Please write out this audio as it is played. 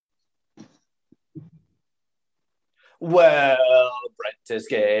Well, Brent is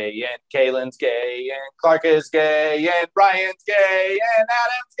gay, and Kaylin's gay, and Clark is gay, and Brian's gay, and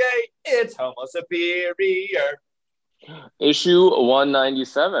Adam's gay. It's Homo Superior. Issue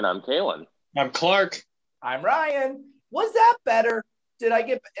 197. I'm Kaylin. I'm Clark. I'm Ryan. Was that better? Am I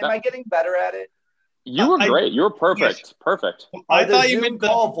getting better at it? You were great. You were perfect. Yes. Perfect. Are the Zoom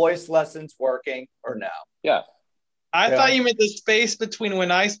call voice lessons working or no? Yeah. I thought you meant the space between when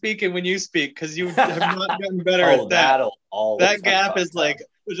I speak and when you speak, because you have not gotten better at that. That gap is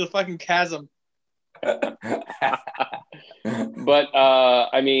there's a fucking chasm. But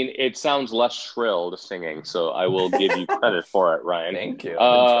I mean, it sounds less shrill, the singing, so I will give you credit for it, Ryan. Thank you.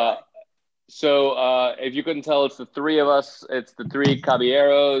 So if you couldn't tell, it's the three of us. It's the three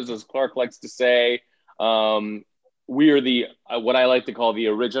caballeros, as Clark likes to say. We are the what I like to call the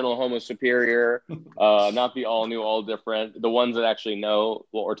original Homo Superior, not the all new, all different. The ones that actually know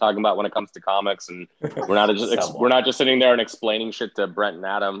what we're talking about when it comes to comics, and we're not just sitting there and explaining shit to Brent and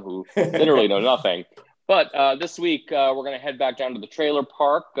Adam, who literally know nothing. But this week we're going to head back down to the trailer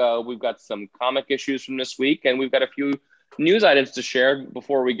park. We've got some comic issues from this week, and we've got a few news items to share.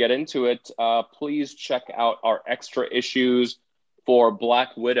 Before we get into it, please check out our extra issues for Black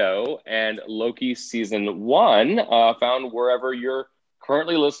Widow and Loki Season 1, found wherever you're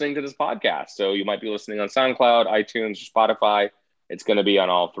currently listening to this podcast. So you might be listening on SoundCloud, iTunes, Spotify. It's going to be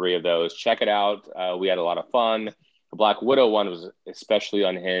on all three of those. Check it out. We had a lot of fun. The Black Widow one was especially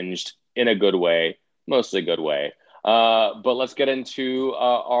unhinged in a good way, mostly good way. But let's get into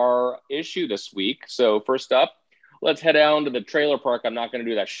our issue this week. So first up, let's head down to the trailer park. I'm not going to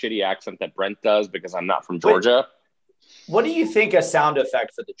do that shitty accent that Brent does because I'm not from Georgia. What do you think a sound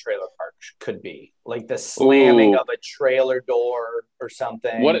effect for the trailer park could be? Like the slamming of a trailer door or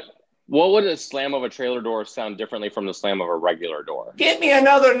something? What would a slam of a trailer door sound differently from the slam of a regular door? Get me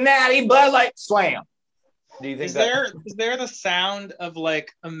another natty Bud Light slam. Do you think is there the sound of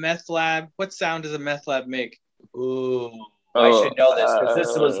like a meth lab? What sound does a meth lab make? Ooh, I should know this because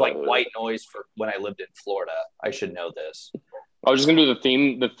this was like white noise for when I lived in Florida. I should know this. I was just gonna do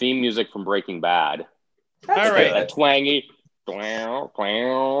the theme music from Breaking Bad. That's all right, good. That twangy. Stop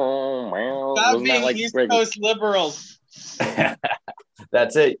being like East Coast liberals.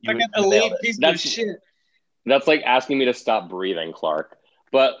 That's it. Like an elite piece of shit. That's like asking me to stop breathing, Clark.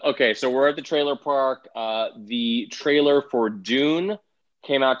 But okay, so we're at the trailer park. The trailer for Dune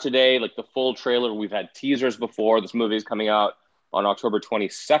came out today, like the full trailer. We've had teasers before. This movie is coming out on October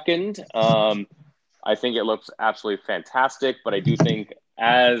 22nd. I think it looks absolutely fantastic, but I do think,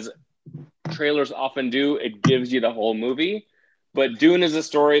 as trailers often do, it gives you the whole movie. But Dune is a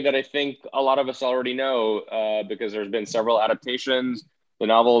story that I think a lot of us already know because there's been several adaptations. The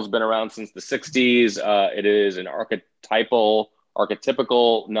novel has been around since the 60s. It is an archetypical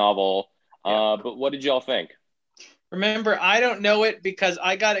novel. But what did y'all think? Remember, I don't know it because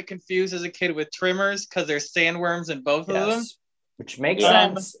I got it confused as a kid with Tremors because there's sandworms in both of them. Which makes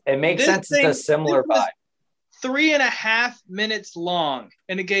sense. It makes sense. It's a similar vibe. 3.5 minutes long,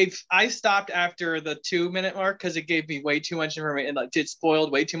 and I stopped after the 2-minute mark because it gave me way too much information, and it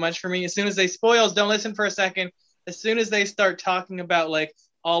spoiled way too much for me. As soon as they spoils, don't listen for a second. As soon as they start talking about like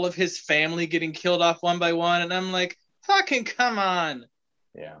all of his family getting killed off one by one, and I'm like, fucking come on.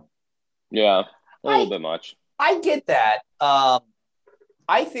 Yeah, a little bit much. I get that. I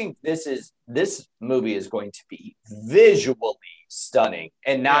think this movie is going to be visually stunning,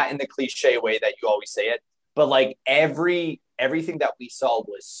 and not in the cliche way that you always say it. But like everything that we saw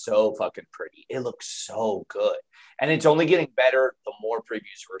was so fucking pretty. It looks so good. And it's only getting better the more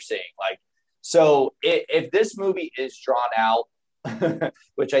previews we're seeing. Like, so if this movie is drawn out,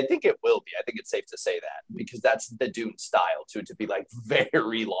 which I think it will be, I think it's safe to say that because that's the Dune style to be like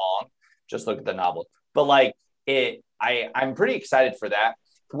very long. Just look at the novel. But like I'm pretty excited for that.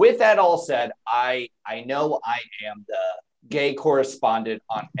 With that all said, I know I am the gay correspondent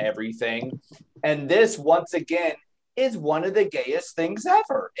on everything. And this, once again, is one of the gayest things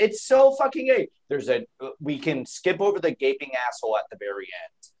ever. It's so fucking gay. We can skip over the gaping asshole at the very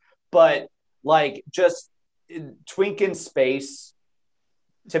end. But, like, just Twink in Space,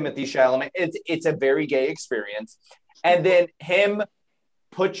 Timothée Chalamet, it's a very gay experience. And then him,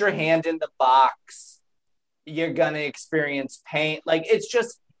 put your hand in the box, you're going to experience pain. Like, it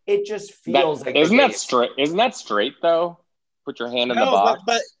just feels like... Isn't that straight, though? Put your hand in the box.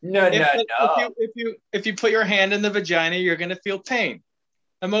 But no. If you put your hand in the vagina, you're gonna feel pain,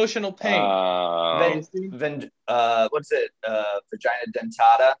 emotional pain. What's it? Vagina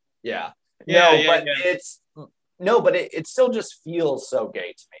dentata. Yeah. But it still just feels so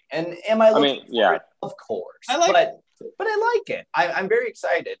gay to me. And am I looking for it? Of course. But I like it. I'm very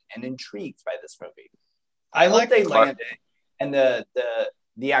excited and intrigued by this movie. I hope like they Clark. land it, and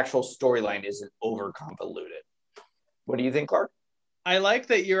the actual storyline isn't over convoluted. What do you think, Clark? I like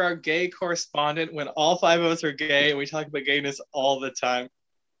that you're our gay correspondent when all 5 of us are gay and we talk about gayness all the time.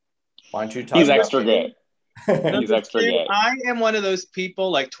 Why don't you talk? He's about extra gay. it? He's extra gay. I am one of those people,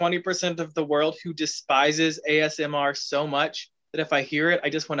 like 20% of the world, who despises ASMR so much that if I hear it,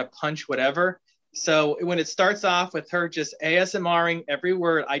 I just want to punch whatever. So when it starts off with her just ASMRing every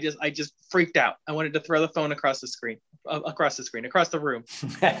word, I just freaked out. I wanted to throw the phone across the room.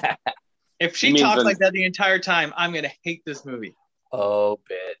 If she talks like that the entire time, I'm gonna hate this movie. Oh,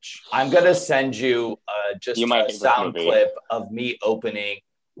 bitch! I'm gonna send you just a sound clip of me opening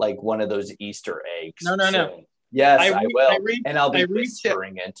like one of those Easter eggs. No. Yes, I will, and I'll be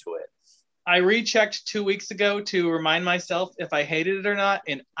whispering into it. I rechecked 2 weeks ago to remind myself if I hated it or not,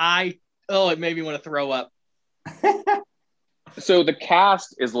 and it made me want to throw up. So the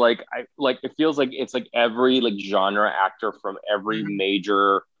cast is like it feels like it's like every like genre actor from every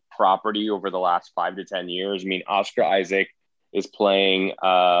major property over the last 5 to 10 years. I mean, Oscar Isaac is playing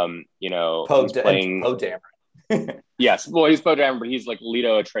Poe Dameron. Yes, well, he's Poe Dameron, but he's like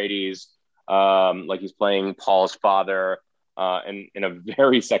Leto Atreides. Like he's playing Paul's father, and in a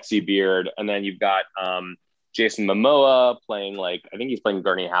very sexy beard. And then you've got Jason Momoa playing I think he's playing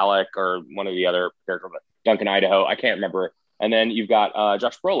Gurney Halleck or one of the other characters, Duncan Idaho. I can't remember. And then you've got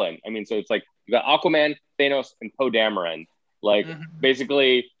Josh Brolin. I mean, so it's like you got Aquaman, Thanos, and Poe Dameron. Like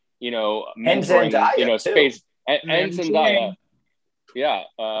basically, mentoring, space and Zendaya. Yeah,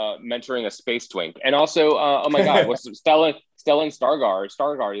 mentoring a space twink, and also, oh my God, what's Stellan Stargard?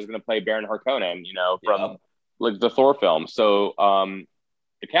 Stargard is going to play Baron Harkonnen, from like the Thor film. So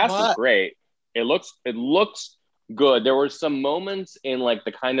the cast is great. It looks good. There were some moments in like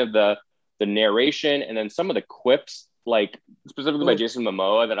the kind of the narration, and then some of the quips, like specifically by Jason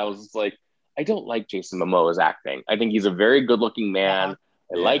Momoa, that I was just like, I don't like Jason Momoa's acting. I think he's a very good-looking man.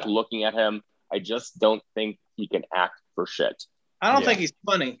 I like looking at him. I just don't think he can act for shit. I don't think he's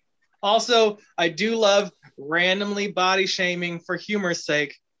funny. Also, I do love randomly body shaming for humor's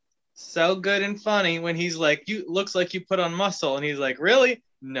sake. So good and funny when he's like, looks like you put on muscle. And he's like, really?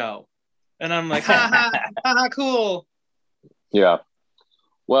 No. And I'm like, ha, cool. Yeah.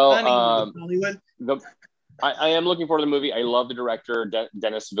 Well, Hollywood. I am looking forward to the movie. I love the director,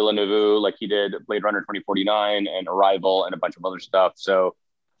 Denis Villeneuve. Like he did Blade Runner 2049 and Arrival and a bunch of other stuff. So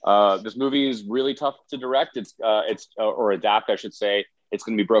this movie is really tough to direct. It's or adapt, I should say. It's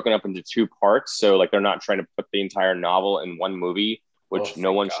going to be broken up into 2 parts. So like they're not trying to put the entire novel in one movie, which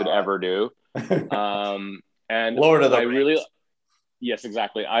no one should ever do. And Lord of the Rings. Yes,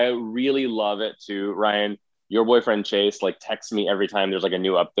 exactly. I really love it too. Ryan, your boyfriend Chase, like texts me every time there's like a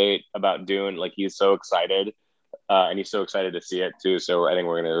new update about Dune. Like he's so excited. And he's so excited to see it too. So I think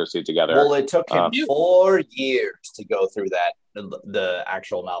we're going to go see it together. Well, it took him 4 years to go through the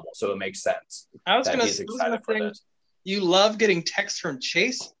actual novel, so it makes sense. I was going to say, you love getting texts from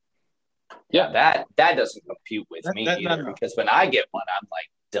Chase? Yeah, that doesn't compute with me either, because when I get one, I'm like,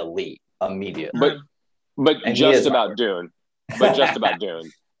 delete immediately. But just about Dune. But just about Dune.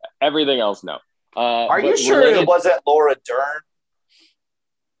 Everything else, no. Are you sure it wasn't Laura Dern?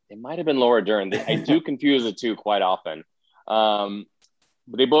 It might have been Laura Dern. I do confuse the two quite often. But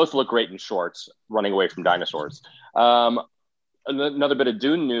they both look great in shorts, running away from dinosaurs. Another bit of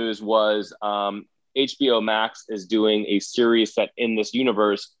Dune news was HBO Max is doing a series set in this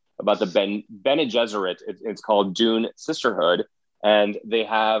universe about the Bene Gesserit. It's called Dune Sisterhood. And they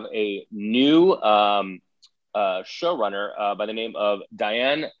have a new showrunner by the name of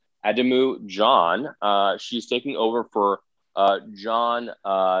Diane Adamu John. She's taking over for John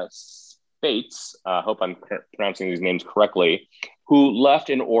Spates, I hope I'm pronouncing these names correctly, who left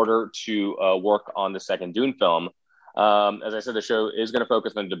in order to work on the second Dune film. As I said, the show is going to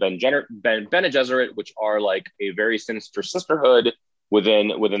focus on the Bene Gesserit, which are like a very sinister sisterhood within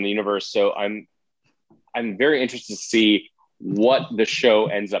the universe. So I'm very interested to see what the show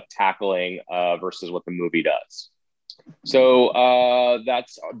ends up tackling versus what the movie does. So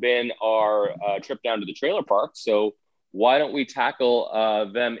that's been our trip down to the trailer park. So why don't we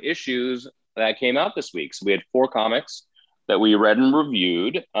tackle them issues that came out this week? So we had 4 comics that we read and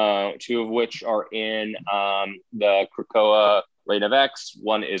reviewed, 2 of which are in the Krakoa Reign of X.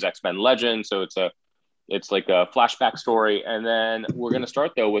 One is X-Men Legend, so it's like a flashback story. And then we're going to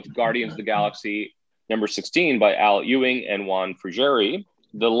start, though, with Guardians of the Galaxy number 16 by Al Ewing and Juan Frigeri.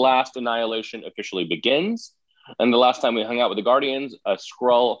 The Last Annihilation officially begins. And the last time we hung out with the Guardians, a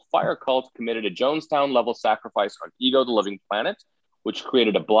Skrull fire cult committed a Jonestown-level sacrifice on Ego, the living planet, which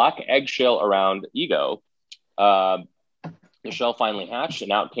created a black eggshell around Ego. The shell finally hatched,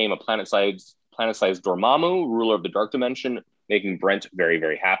 and out came a planet-sized planet-sized Dormammu, ruler of the Dark Dimension, making Brent very,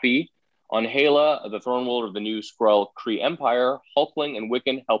 very happy. On Hala, the throne ruler of the new Skrull Kree Empire, Hulkling and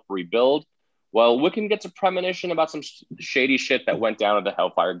Wiccan help rebuild, while Wiccan gets a premonition about some shady shit that went down at the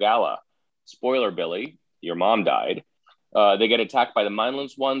Hellfire Gala. Spoiler, Billy, your mom died. They get attacked by the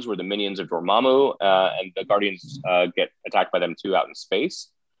Mindless Ones, where the minions of Dormammu, and the Guardians get attacked by them too out in space.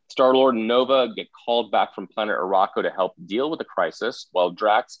 Star-Lord and Nova get called back from planet Arakko to help deal with the crisis, while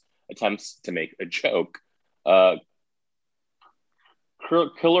Drax attempts to make a joke.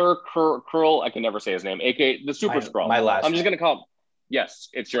 Killer Curl, I can never say his name, aka the Super Skrull. My last I'm just going to call him. Yes,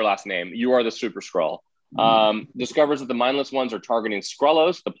 it's your last name. You are the Super Skrull. Discovers that the Mindless Ones are targeting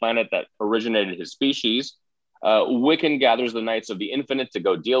Skrullos, the planet that originated his species. Wiccan gathers the Knights of the Infinite to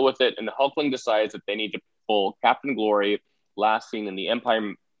go deal with it, and Hulkling decides that they need to pull Captain Glory, last seen in the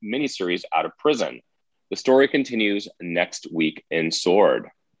Empire miniseries, out of prison. The story continues next week in Sword.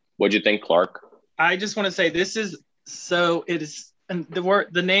 What'd you think, Clark? I just want to say it is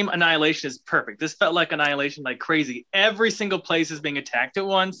the name Annihilation is perfect. This felt like Annihilation like crazy. Every single place is being attacked at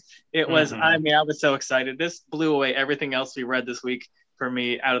once. It was, I was so excited. This blew away everything else we read this week for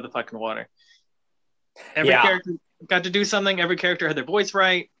me out of the fucking water. Every character got to do something. Every character had their voice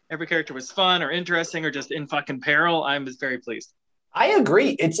right. Every character was fun or interesting or just in fucking peril. I was very pleased. I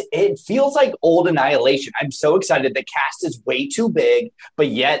agree. It feels like old Annihilation. I'm so excited. The cast is way too big, but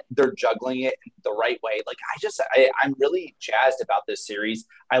yet they're juggling it the right way. Like I'm really jazzed about this series.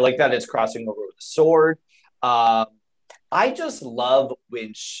 I like that it's crossing over with the Sword. I just love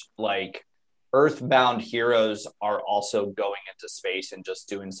when like Earthbound heroes are also going into space and just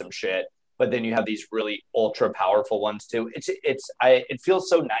doing some shit. But then you have these really ultra powerful ones too. It feels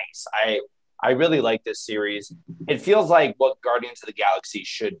so nice. I really like this series. It feels like what Guardians of the Galaxy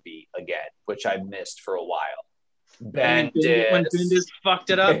should be again, which I missed for a while. When Bendis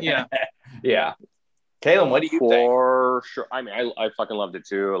fucked it up, yeah. Yeah. Caleb, what do you think? For sure. I mean, I fucking loved it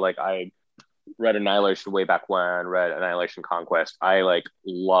too. Like, I read Annihilation way back when, read Annihilation Conquest. I like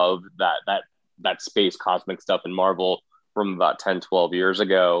love that space cosmic stuff in Marvel from about 10, 12 years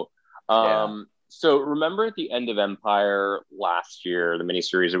ago. So remember at the end of Empire last year, the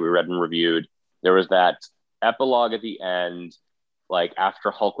miniseries that we read and reviewed, there was that epilogue at the end, like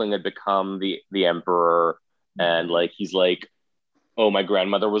after Hulkling had become the Emperor, and like he's like, oh, my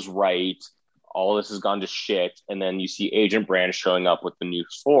grandmother was right. All this has gone to shit. And then you see Agent Brand showing up with the new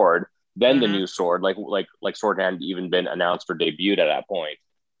sword. Then the new sword, like Sword hadn't even been announced or debuted at that point.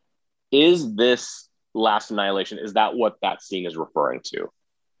 Is this Last Annihilation? Is that what that scene is referring to?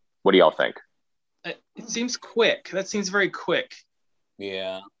 What do y'all think? It seems quick. That seems very quick.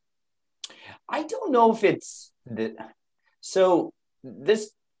 Yeah. I don't know if it's I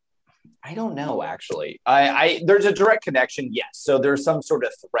don't know, actually. There's a direct connection, yes. So there's some sort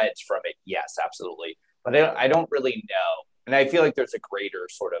of threads from it, yes, absolutely. But I don't really know. And I feel like there's a greater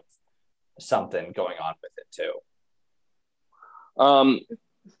sort of something going on with it too. I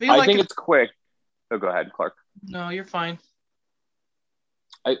think it's quick. Oh, go ahead, Clark. No, you're fine.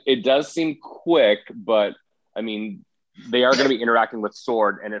 It does seem quick, but I mean, they are going to be interacting with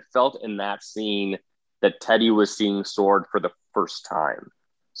Sword, and it felt in that scene that Teddy was seeing Sword for the first time.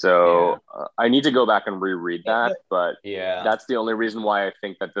 So I need to go back and reread that, but that's the only reason why I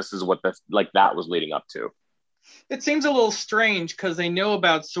think that this is what that was leading up to. It seems a little strange because they know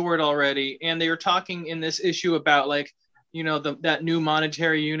about Sword already, and they were talking in this issue about like, you know, that new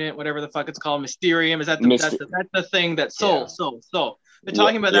monetary unit, whatever the fuck it's called, Mysterium. Is that that's the thing that Soul. They're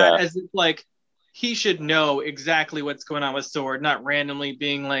talking about that as if, like, he should know exactly what's going on with Sword, not randomly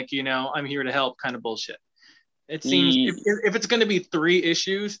being like, you know, I'm here to help kind of bullshit. It seems if it's going to be 3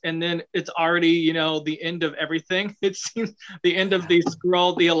 issues and then it's already, you know, the end of everything, it seems the end of the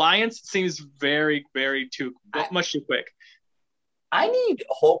the Alliance seems very, very much too quick. I need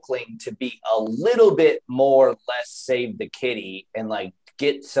Hulkling to be a little bit more less save the kitty and like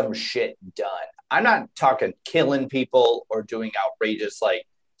get some shit done. I'm not talking killing people or doing outrageous like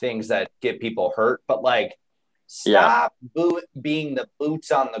things that get people hurt, but like stop being the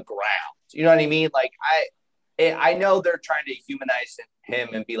boots on the ground. You know what I mean? Like I know they're trying to humanize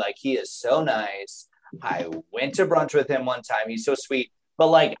him and be like, he is so nice. I went to brunch with him one time. He's so sweet. But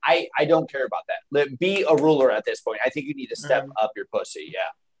like, I don't care about that. Be a ruler at this point. I think you need to step up your pussy.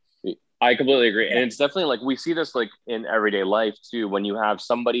 Yeah. I completely agree. And it's definitely like, we see this like in everyday life too, when you have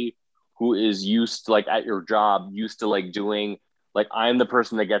somebody who is used to like at your job, used to like doing, like, I'm the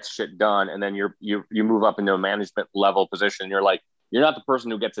person that gets shit done. And then you move up into a management level position. You're like, you're not the person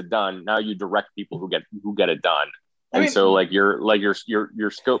who gets it done. Now you direct people who get it done. And so like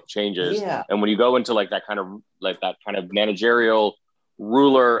your scope changes. Yeah. And when you go into like that kind of managerial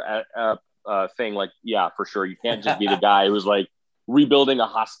ruler thing. Like, yeah, for sure. You can't just be the guy who's like rebuilding a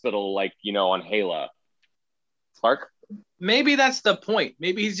hospital, like, on Hela. Clark? Maybe that's the point.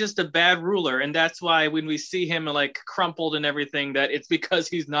 Maybe he's just a bad ruler, and that's why when we see him like crumpled and everything, that it's because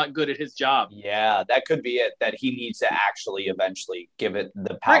he's not good at his job. Yeah, that could be it. That he needs to actually eventually give it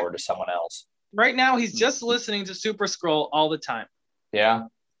the power to someone else. Right now, he's just listening to Super Scroll all the time. Yeah.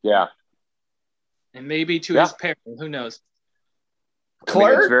 Yeah. And maybe to his parents. Who knows?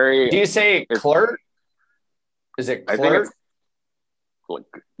 Clert? Do you say Clert? Is it Clert? I think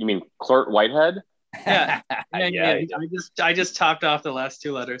you mean Clert Whitehead? Yeah. I just topped off the last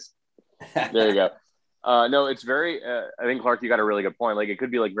two letters. There you go. No, it's very. I think Clark, you got a really good point. Like, it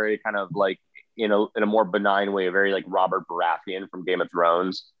could be like very kind of like in a more benign way, very like Robert Baratheon from Game of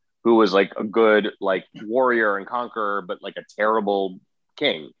Thrones, who was like a good like warrior and conqueror, but like a terrible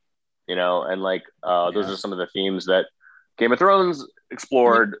king. And like those are some of the themes that Game of Thrones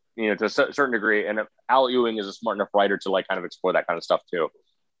explored, to a certain degree. And Al Ewing is a smart enough writer to like kind of explore that kind of stuff too.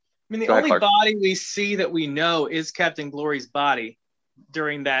 I mean, the only body we see that we know is Captain Glory's body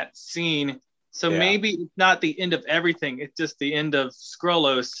during that scene. So maybe it's not the end of everything. It's just the end of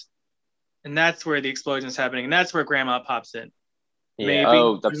Skrullos. And that's where the explosion is happening. And that's where Grandma pops in. Yeah. Maybe.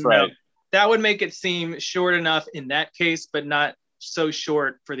 Oh, that's right. That would make it seem short enough in that case, but not so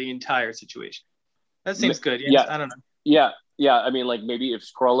short for the entire situation. That seems good. Yes? Yeah. I don't know. Yeah. Yeah. I mean, like maybe if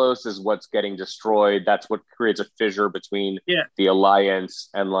Skrullos is what's getting destroyed, that's what creates a fissure between the Alliance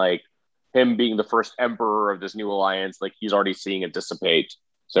and like him being the first emperor of this new alliance. Like he's already seeing it dissipate.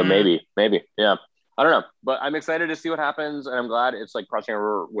 So maybe. Yeah. I don't know. But I'm excited to see what happens. And I'm glad it's like crossing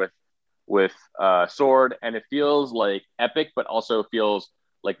over with Sword. And it feels like epic, but also feels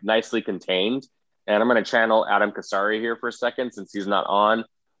like nicely contained. And I'm going to channel Adam Kasari here for a second since he's not on.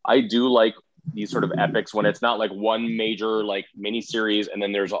 I do like these sort of epics when it's not like one major like mini series and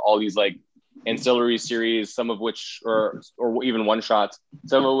then there's all these like ancillary series, some of which or even one shots,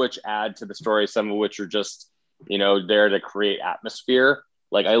 some of which add to the story, some of which are just there to create atmosphere.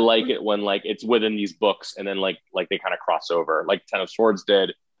 Like I like it when like it's within these books and then like they kind of cross over, like Ten of Swords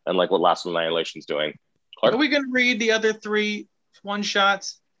did, and like what Last of Annihilation's doing. Clark? Are we going to read the other 3 one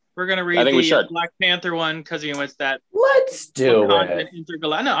shots? We're going to read the Black Panther one because it's that. Let's do it.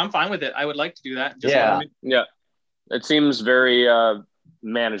 No, I'm fine with it. I would like to do that. Yeah. It seems very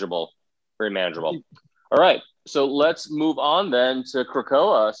manageable. Very manageable. All right. So let's move on then to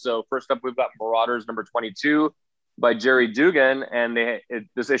Krakoa. So first up, we've got Marauders number 22 by Jerry Dugan. And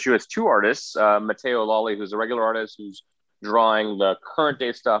this issue has 2 artists, Matteo Lolli, who's a regular artist who's drawing the current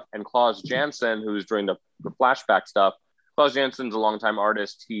day stuff, and Klaus Janson, who's doing the flashback stuff. Klaus Janson's a longtime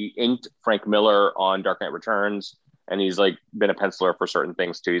artist. He inked Frank Miller on Dark Knight Returns, and he's like been a penciler for certain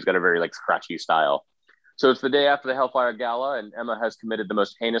things too. He's got a very like scratchy style. So it's the day after the Hellfire Gala, and Emma has committed the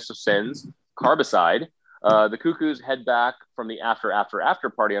most heinous of sins, carbicide. The Cuckoos head back from the after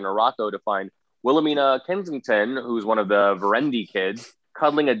party on Araco to find Wilhelmina Kensington, who's one of the Verendi kids,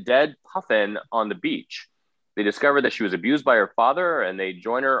 cuddling a dead puffin on the beach. They discover that she was abused by her father, and they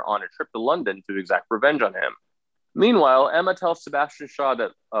join her on a trip to London to exact revenge on him. Meanwhile, Emma tells Sebastian Shaw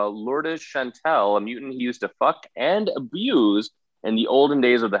that Lourdes Chantel, a mutant he used to fuck and abuse in the olden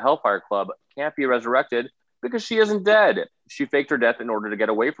days of the Hellfire Club, can't be resurrected because she isn't dead. She faked her death in order to get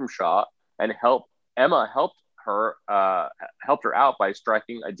away from Shaw, and Emma helped her out by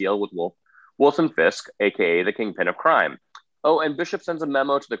striking a deal with Wilson Fisk, aka the Kingpin of Crime. Oh, and Bishop sends a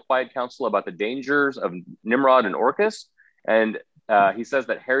memo to the Quiet Council about the dangers of Nimrod and Orcus, and he says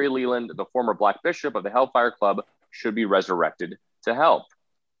that Harry Leland, the former Black Bishop of the Hellfire Club, should be resurrected to help.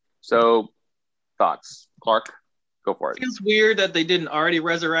 So, thoughts? Clark, go for it. It feels weird that they didn't already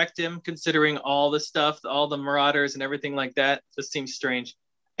resurrect him, considering all the stuff, all the Marauders and everything like that. Just seems strange.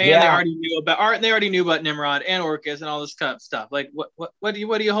 And they already knew about Nimrod and Orcus and all this kind of stuff. Like, what are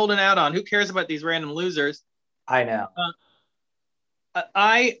you holding out on? Who cares about these random losers? I know.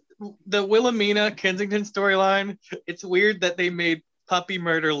 The Wilhelmina Kensington storyline, it's weird that they made puppy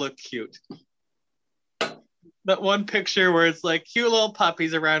murder look cute. That one picture where it's like cute little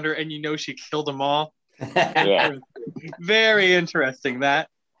puppies around her and she killed them all. Yeah. Very interesting that.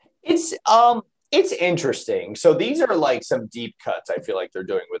 It's interesting. So these are like some deep cuts I feel like they're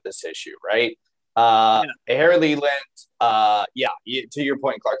doing with this issue, right? Harry Leland, to your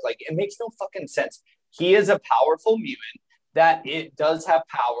point, Clark, like it makes no fucking sense. He is a powerful mutant that it does have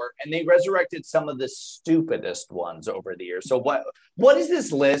power, and they resurrected some of the stupidest ones over the years. So what is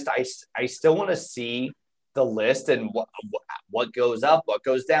this list? I still want to see the list and what goes up, what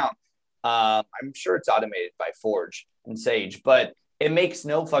goes down. I'm sure it's automated by Forge and Sage, but it makes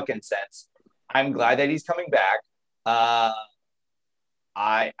no fucking sense. I'm glad that he's coming back.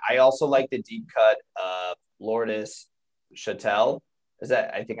 I also like the deep cut of Lourdes Chatel. Is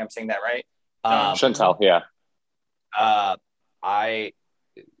that, I think I'm saying that right? Chantal, yeah. I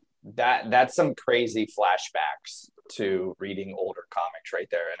that's some crazy flashbacks to reading older comics right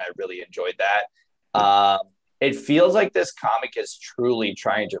there, and I really enjoyed that. It feels like this comic is truly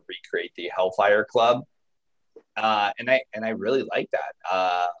trying to recreate the Hellfire Club, and I really like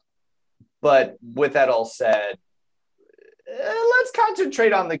that. But with that all said, let's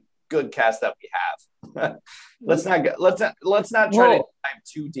concentrate on the good cast that we have. let's not try to dive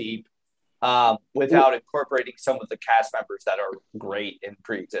too deep without incorporating some of the cast members that are great and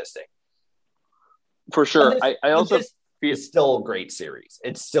pre-existing. For sure. I also feel it's still a great series.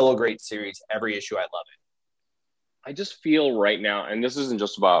 It's still a great series. Every issue, I love it. I just feel right now, and this isn't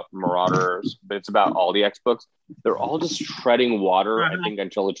just about Marauders, but it's about all the X books. They're all just treading water, I think,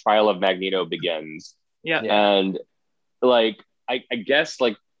 until the trial of Magneto begins. Yeah. And like, I guess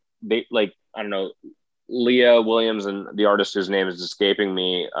like they like, I don't know, Leah Williams and the artist whose name is escaping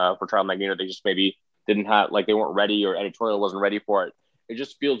me for Trial of Magneto, they just maybe didn't have, like, they weren't ready, or editorial wasn't ready for it. It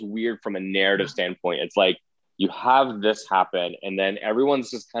just feels weird from a narrative standpoint. It's like you have this happen and then everyone's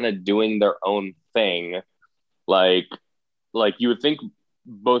just kind of doing their own thing. Like you would think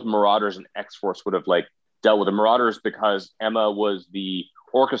both Marauders and X-Force would have like dealt with the Marauders because Emma was the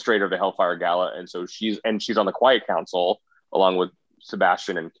orchestrator of the Hellfire Gala, and so she's on the Quiet Council along with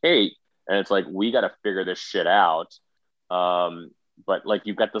Sebastian and Kate, and it's like we got to figure this shit out. But like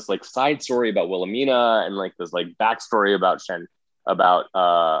you've got this like side story about Wilhelmina and like this like backstory about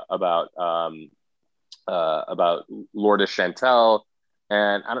Lourdes Chantel.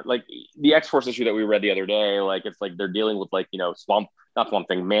 And I don't like the X-Force issue that we read the other day. Like, it's like they're dealing with like, you know,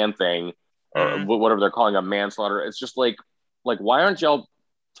 Man Thing, or whatever they're calling a manslaughter. It's just like why aren't y'all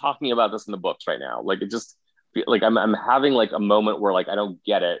talking about this in the books right now? Like, it just like I'm having like a moment where like I don't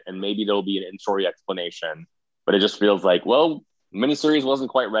get it, and maybe there'll be an in-story explanation, but it just feels like, well, miniseries wasn't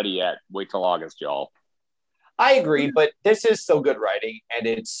quite ready yet. Wait till August, y'all. I agree, but this is still good writing, and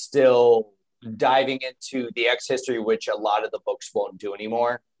it's still diving into the X history, which a lot of the books won't do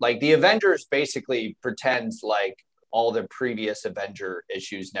anymore. Like the Avengers basically pretends like all the previous Avenger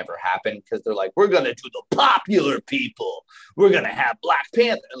issues never happened, because they're like, we're going to do the popular people. We're going to have Black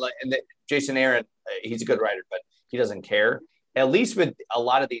Panther. And Jason Aaron, he's a good writer, but he doesn't care. At least with a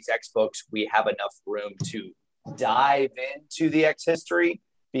lot of these X books, we have enough room to dive into the X history,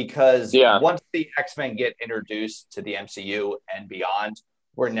 because once the X-Men get introduced to the MCU and beyond,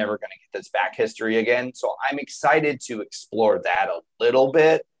 we're never going to get this back history again. So I'm excited to explore that a little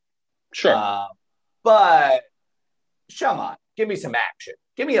bit. Sure. But come on, give me some action.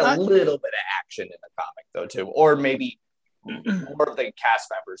 Give me a little bit of action in the comic, though, too. Or maybe more of the cast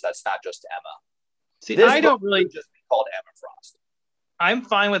members. That's not just Emma. See, this I don't really just be called Emma Frost. I'm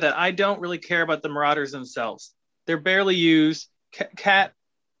fine with that. I don't really care about the Marauders themselves. They're barely used. Cat,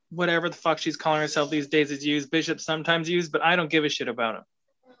 whatever the fuck she's calling herself these days, is used. Bishop sometimes used, but I don't give a shit about them.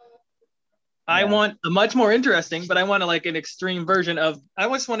 I want a much more interesting, but I want like an extreme version of, I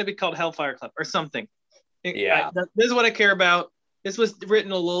just want to be called Hellfire Club or something. This is what I care about. This was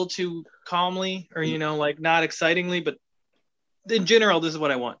written a little too calmly, or, you know, like not excitingly, but in general, this is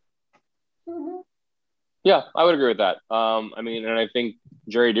what I want. Yeah, I would agree with that. I mean, and I think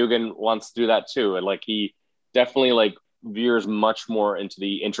Jerry Dugan wants to do that too. And like, he definitely like veers much more into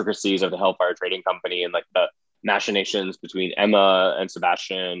the intricacies of the Hellfire Trading Company and like the machinations between Emma and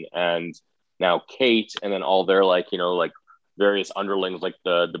Sebastian and now Kate, and then all their like, you know, like various underlings, like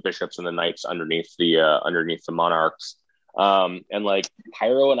the bishops and the knights underneath the monarchs. And like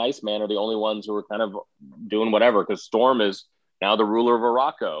Pyro and Iceman are the only ones who are kind of doing whatever, because Storm is now the ruler of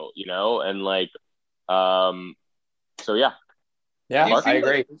Arakko, you know, and like, so yeah. Yeah, I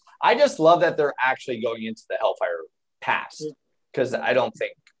agree. I just love that they're actually going into the Hellfire past, because I don't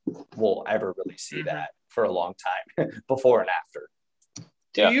think we'll ever really see that for a long time before and after.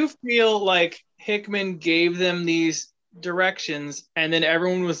 Do you feel like Hickman gave them these directions and then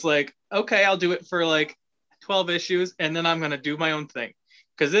everyone was like, okay, I'll do it for like 12 issues and then I'm going to do my own thing?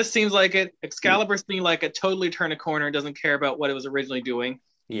 Because this seems like it. Excalibur seemed like it totally turned a corner and doesn't care about what it was originally doing.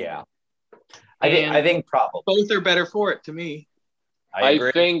 Yeah. I think probably. Both are better for it to me. I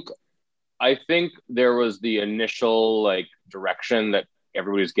think there was the initial like direction that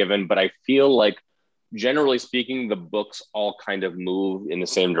everybody's given, but I feel like generally speaking, the books all kind of move in the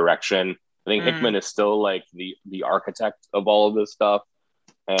same direction. I think Hickman is still like the architect of all of this stuff.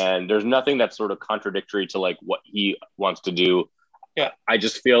 And there's nothing that's sort of contradictory to like what he wants to do. Yeah. I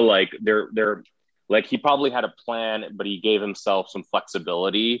just feel like they're like, he probably had a plan, but he gave himself some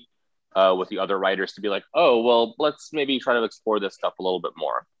flexibility with the other writers to be like, oh, well, let's maybe try to explore this stuff a little bit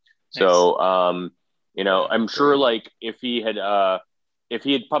more. Nice. So, I'm sure like if he had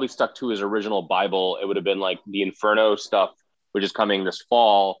probably stuck to his original Bible, it would have been like the Inferno stuff, which is coming this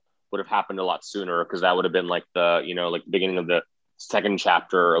fall, would have happened a lot sooner, because that would have been like the, like the beginning of the second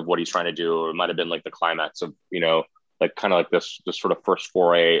chapter of what he's trying to do. Or it might have been like the climax of, like kind of like this sort of first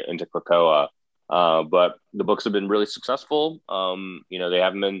foray into Krakoa. But the books have been really successful.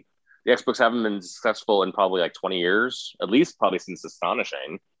 The X books haven't been successful in probably like 20 years, at least probably since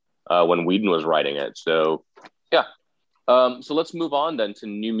Astonishing, when Whedon was writing it. So, yeah. So let's move on then to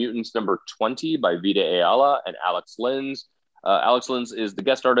New Mutants number 20 by Vita Ayala and Alex Lins. Alex Lins is the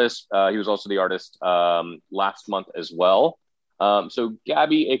guest artist. He was also the artist last month as well. So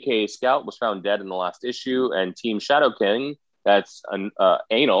Gabby, aka Scout, was found dead in the last issue, and Team Shadow King, that's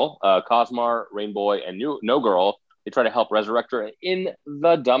Anal, Cosmar, Rainbow, and No Girl, they try to help resurrect her in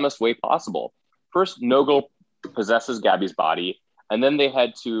the dumbest way possible. First, No Girl possesses Gabby's body, and then they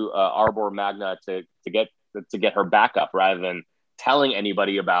head to Arbor Magna to get her back up, rather than telling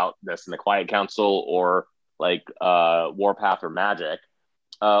anybody about this in the Quiet Council or like Warpath or Magic.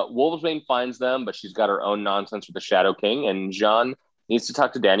 Wolvesbane finds them, but she's got her own nonsense with the Shadow King, and Jean needs to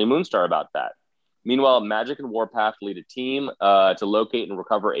talk to Danny Moonstar about that. Meanwhile, Magic and Warpath lead a team to locate and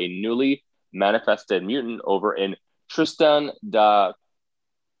recover a newly manifested mutant over in Tristan da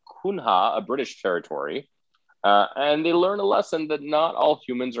Cunha, a British territory. And they learn a lesson that not all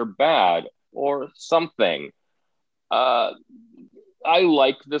humans are bad, or something. I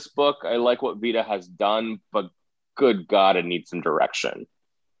like this book. I like what Vita has done, but good God, it needs some direction.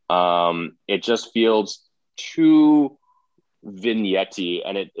 It just feels too vignette-y,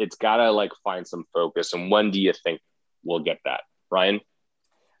 and it's got to like find some focus. And when do you think we'll get that, Ryan?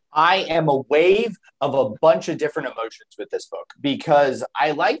 I am a wave of a bunch of different emotions with this book, because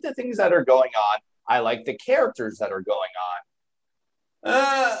I like the things that are going on. I like the characters that are going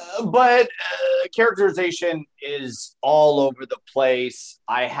on. But characterization is all over the place.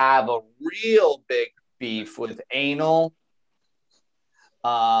 I have a real big beef with Anal.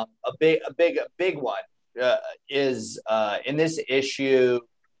 A big one is in this issue.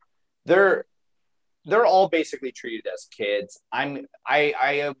 They're all basically treated as kids.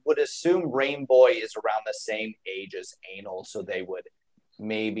 I would assume Rainbow is around the same age as Anal, so they would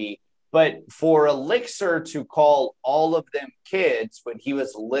maybe. But for Elixir to call all of them kids when he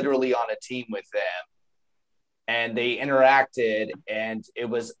was literally on a team with them, and they interacted, and it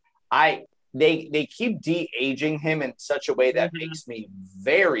was they keep de-aging him in such a way that makes me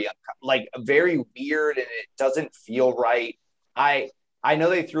very weird, and it doesn't feel right. I know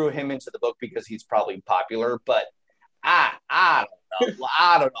they threw him into the book because he's probably popular, but I don't know.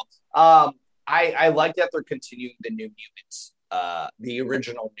 I don't know. I like that they're continuing the New Mutants, the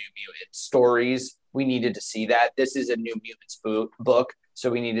original New Mutants stories. We needed to see that. This is a New Mutants book, so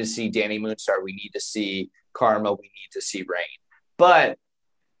we need to see Danny Moonstar. We need to see Karma. We need to see Rain. But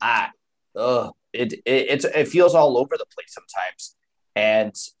it feels all over the place sometimes,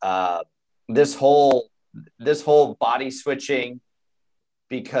 and this whole body switching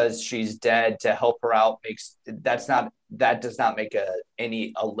because she's dead to help her out does not make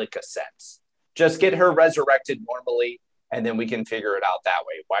a lick of sense. Just get her resurrected normally, and then we can figure it out that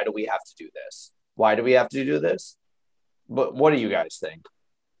way. Why do we have to do this? Why do we have to do this? But what do you guys think?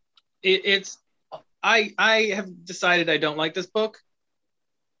 I have decided I don't like this book.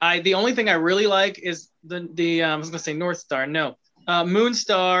 The only thing I really like is the I was gonna say North Star. No,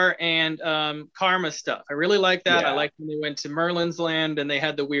 Moonstar and Karma stuff. I really like that. Yeah. I like when they went to Merlin's land and they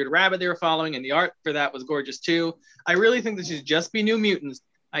had the weird rabbit they were following, and the art for that was gorgeous too. I really think this should just be New Mutants.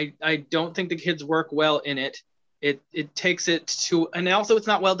 I don't think the kids work well in it. It takes it to, and also it's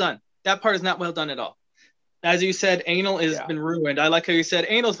not well done. That part is not well done at all. As you said, Anal has been ruined. I like how you said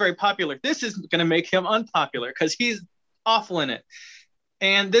Anal's very popular. This is going to make him unpopular because he's awful in it.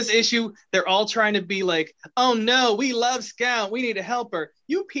 And this issue, they're all trying to be like, oh no, we love Scout. We need to help her.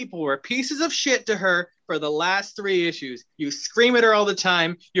 You people were pieces of shit to her for the last 3 issues. You scream at her all the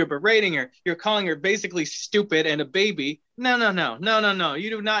time. You're berating her. You're calling her basically stupid and a baby. No. You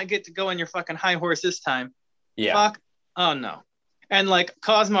do not get to go on your fucking high horse this time. Yeah. Fuck. Oh no. And like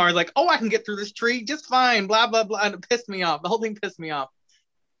Cosmar is like, oh, I can get through this tree just fine. Blah, blah, blah. And it pissed me off. The whole thing pissed me off.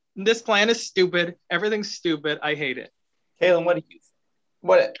 This plan is stupid. Everything's stupid. I hate it. Kaylin, what do you think?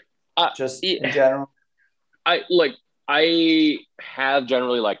 What just in general? I have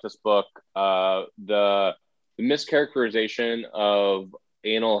generally liked this book. The mischaracterization of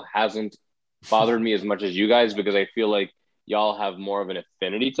Anal hasn't bothered me as much as you guys, because I feel like y'all have more of an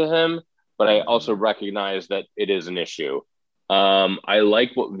affinity to him, but I also recognize that it is an issue. I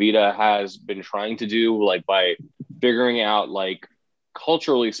like what Vita has been trying to do, like by figuring out, like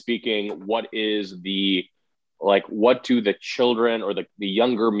culturally speaking, what do the children or the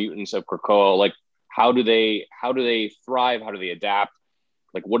younger mutants of Krakoa, like how do they thrive? How do they adapt?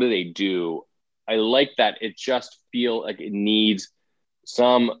 Like what do they do? I like that it just feel like it needs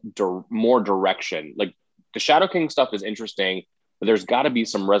some more direction. Like the Shadow King stuff is interesting, but there's got to be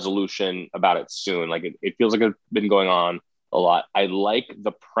some resolution about it soon. Like it feels like it's been going on a lot. I like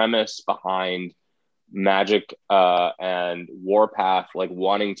the premise behind Magic and Warpath, like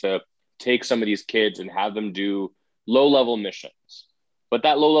wanting to take some of these kids and have them do low level missions. But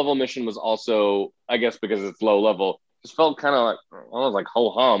that low level mission was also, I guess, because it's low level, just felt kind of like almost like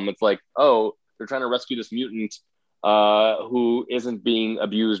ho hum. It's like, oh, they're trying to rescue this mutant who isn't being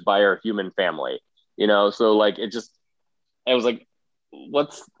abused by her human family, you know? So like I was like,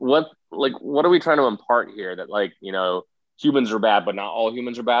 what are we trying to impart here? That like, you know, humans are bad, but not all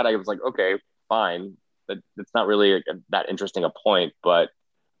humans are bad. I was like, okay, fine. But it's not really that interesting a point, but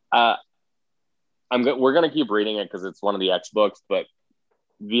we're gonna keep reading it because it's one of the X books. But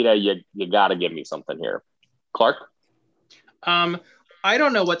Vita, you gotta give me something here, Clark. I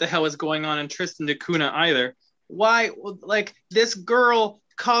don't know what the hell is going on in Tristan da Cunha either. Why, like, this girl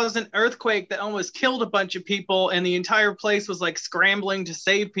caused an earthquake that almost killed a bunch of people, and the entire place was like scrambling to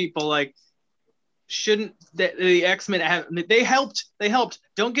save people. Like, shouldn't the X-Men have? They helped. They helped.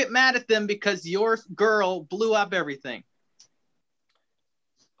 Don't get mad at them because your girl blew up everything.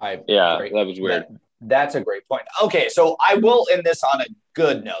 That was weird. That's a great point. Okay, so I will end this on a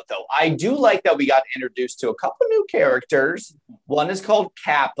good note, though. I do like that we got introduced to a couple new characters. One is called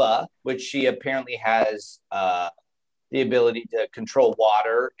Kappa, which she apparently has the ability to control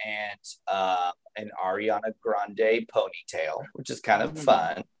water, and an Ariana Grande ponytail, which is kind of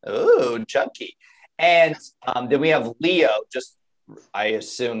fun. Ooh, chunky. And then we have Leo, just I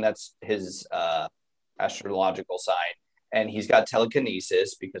assume that's his astrological sign. And he's got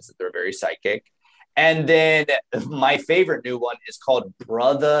telekinesis because they're very psychic. And then my favorite new one is called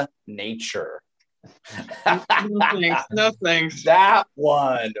Brother Nature. No thanks. That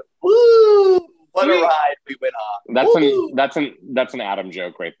one. Woo! What a ride we went on. That's an Adam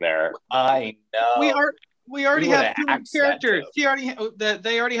joke right there. I know. We already have too many characters. They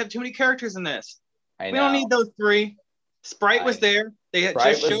already have too many characters in this. We don't need those three. Sprite was there. They had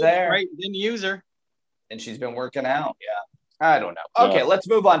just showed Sprite, didn't use her. And she's been working out. Yeah. I don't know. Okay, let's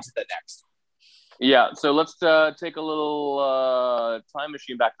move on to the next. Yeah, so let's take a little time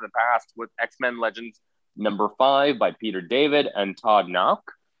machine back to the past with X-Men Legends #5 by Peter David and Todd Nauck.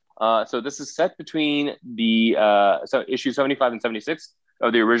 So this is set between the issue 75 and 76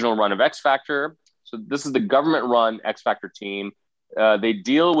 of the original run of X Factor. So this is the government-run X Factor team. They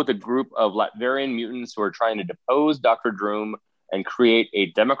deal with a group of Latverian mutants who are trying to depose Dr. Droom and create a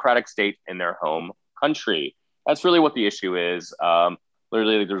democratic state in their home country. That's really what the issue is.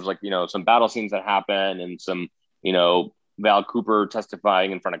 Literally, there's some battle scenes that happen and some, Val Cooper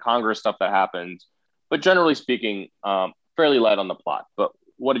testifying in front of Congress stuff that happens. But generally speaking, fairly light on the plot. But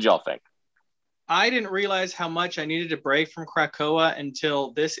what did y'all think? I didn't realize how much I needed to break from Krakoa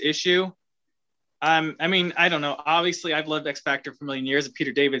until this issue. I mean, I don't know. Obviously, I've loved X Factor for a million years, and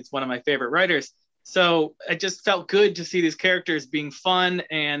Peter David's one of my favorite writers. So it just felt good to see these characters being fun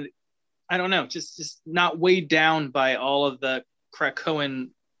and, I don't know, just not weighed down by all of the Krakoan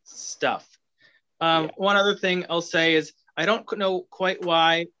stuff. One other thing I'll say is I don't know quite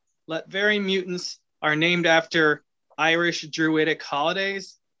why Latverian mutants are named after Irish Druidic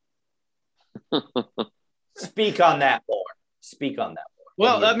holidays. Speak on that more.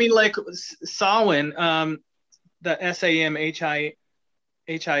 Well, I mean, like Samhain, the Samhian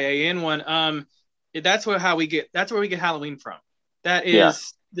one. That's where we get Halloween from. That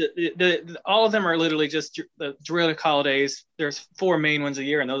is the all of them are literally just the Druidic holidays. There's 4 main ones a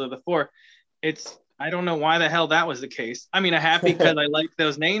year, and those are the 4. I don't know why the hell that was the case. I mean, I'm happy because I like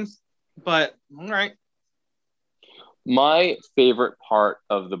those names, but all right. My favorite part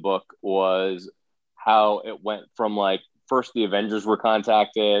of the book was how it went from first the Avengers were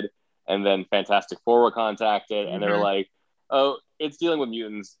contacted and then Fantastic Four were contacted and they're like, oh, it's dealing with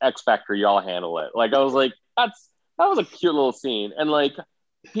mutants, X Factor, y'all handle it. I was like, that was a cute little scene. And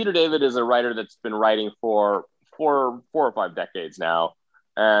Peter David is a writer that's been writing for 4 or 5 decades now.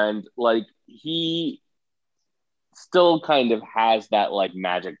 And he still kind of has that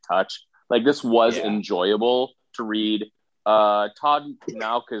magic touch. This was enjoyable to read. Todd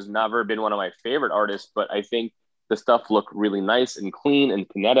Nauck has never been one of my favorite artists, but I think the stuff looked really nice and clean and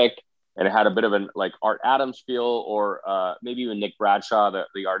kinetic, and it had a bit of an Art Adams feel, or maybe even Nick Bradshaw,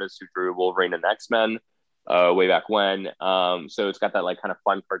 the artist who drew Wolverine and X-Men. way back when. So it's got that like kind of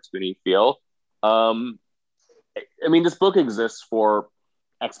fun cartoony feel. I mean, this book exists for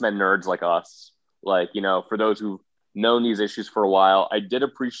X-Men nerds like us, like, you know, for those who've known these issues for a while. I did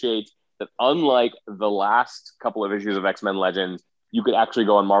appreciate that, unlike the last couple of issues of X-Men Legends, you could actually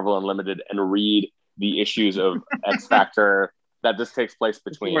go on Marvel Unlimited and read the issues of X Factor that this takes place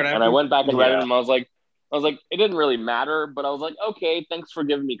between. And I went back and read it, and I was like, it didn't really matter, but I was like, okay, thanks for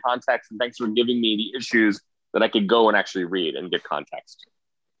giving me context, and thanks for giving me the issues that I could go and actually read and get context.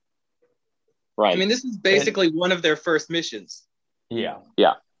 Right. I mean, this is basically one of their first missions. Yeah.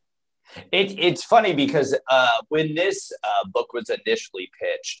 Yeah. It's funny because when this book was initially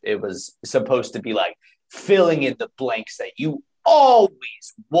pitched, it was supposed to be like filling in the blanks that you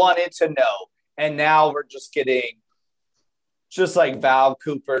always wanted to know. And now we're just getting just like Val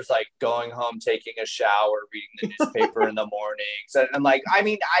Cooper's like going home, taking a shower, reading the newspaper in the mornings. And like, I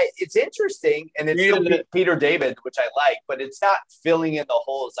mean, it's interesting, and it's still Peter David, which I like, but it's not filling in the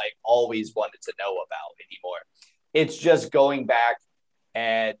holes I always wanted to know about anymore. It's just going back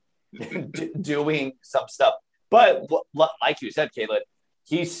and doing some stuff. But like you said, Caitlin,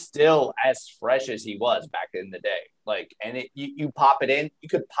 he's still as fresh as he was back in the day. Like, and you pop it in, you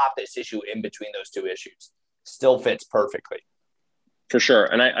could pop this issue in between those two issues. Still fits perfectly. For sure.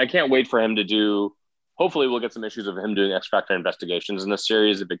 And I can't wait for him to do, hopefully we'll get some issues of him doing X Factor investigations in the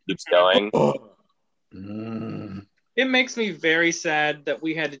series if it keeps going. It makes me very sad that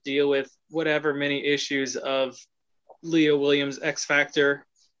we had to deal with whatever many issues of Leo Williams' X Factor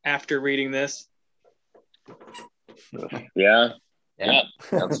after reading this. Yeah.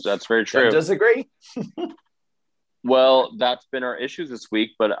 That's very true. I disagree. Well, that's been our issues this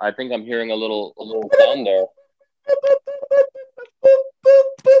week, but I think I'm hearing a little sound there.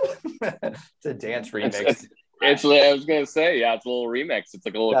 It's a dance remix. It's I was gonna say, yeah, it's a little remix. It's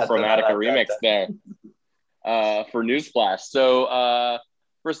like a little Chromatica remix there for Newsflash. So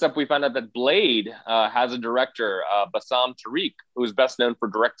first up, we found out that Blade has a director, Bassam Tariq, who is best known for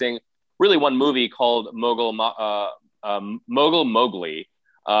directing really one movie called Mogul Mowgli.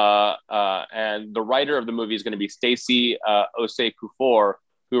 And the writer of the movie is going to be Stacey Osei Kuffour,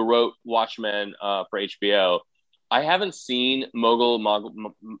 who wrote Watchmen for HBO. I haven't seen Mowgli.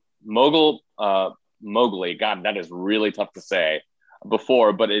 God, that is really tough to say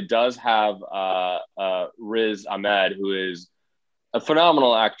before, but it does have Riz Ahmed, who is a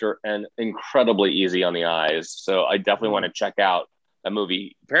phenomenal actor and incredibly easy on the eyes. So I definitely want to check out that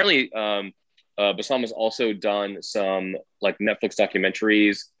movie. Apparently, Bassam has also done some like Netflix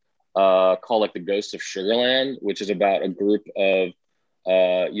documentaries called like The Ghost of Sugarland, which is about a group of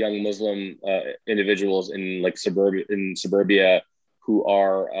young Muslim individuals in like suburbia who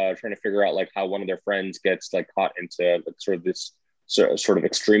are trying to figure out like how one of their friends gets like caught into like, sort of this sort of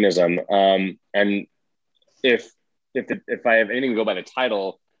extremism. And if I have anything to go by the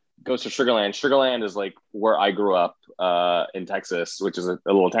title, Ghost of Sugarland. Sugarland is like where I grew up in Texas, which is a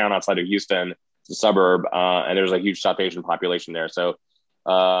little town outside of Houston. It's a suburb, and there's a huge South Asian population there. So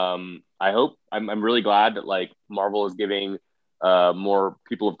I'm really glad that like Marvel is giving more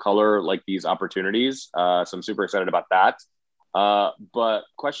people of color like these opportunities. So I'm super excited about that. But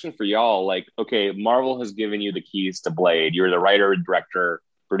question for y'all, like, okay, Marvel has given you the keys to Blade. You're the writer, director,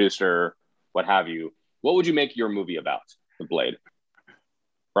 producer, what have you. What would you make your movie about with Blade?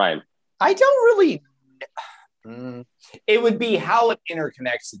 Ryan? I don't really... It would be how it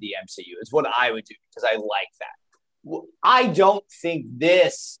interconnects to the MCU is what I would do, because I like that. I don't think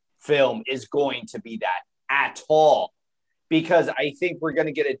this film is going to be that at all, because I think we're going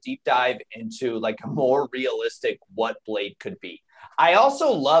to get a deep dive into like a more realistic what Blade could be. I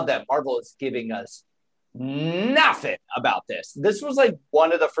also love that Marvel is giving us nothing about this. This was like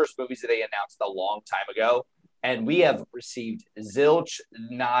one of the first movies that they announced a long time ago, and we have received zilch,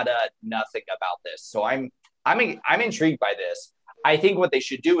 nada, nothing about this. So I'm intrigued by this. I think what they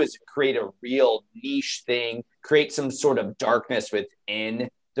should do is create a real niche thing, create some sort of darkness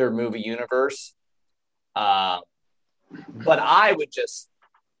within their movie universe. But I'm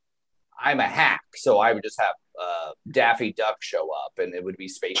a hack, so I would just have Daffy Duck show up, and it would be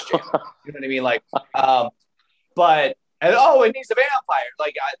Space Jam. You know what I mean? Like, it needs a vampire.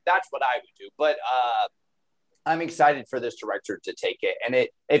 Like, that's what I would do. But I'm excited for this director to take it, and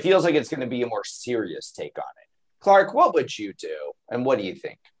it feels like it's going to be a more serious take on it. Clark, what would you do, and what do you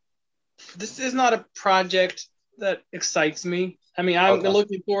think? This is not a project that excites me. I mean, I'm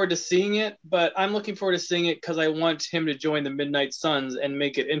looking forward to seeing it, but I'm looking forward to seeing it because I want him to join the Midnight Suns and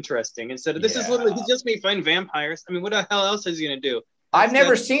make it interesting. Instead of, this is literally just me fighting vampires. I mean, what the hell else is he going to do? I've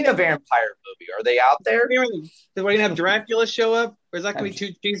never seen a vampire movie. Are they out there? Are we gonna have Dracula show up, or is that gonna be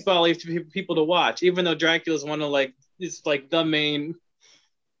too cheeseball for people to watch? Even though Dracula's one of it's like the main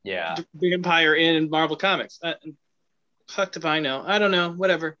vampire in Marvel Comics. Fuck if I know. I don't know.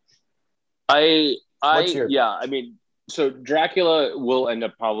 Whatever. I mean, so Dracula will end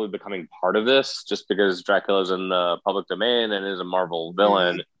up probably becoming part of this just because Dracula's in the public domain and is a Marvel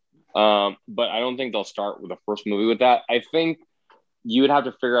villain. But I don't think they'll start with the first movie with that. I think you would have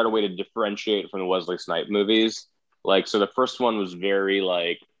to figure out a way to differentiate from the Wesley Snipes movies. Like, so the first one was very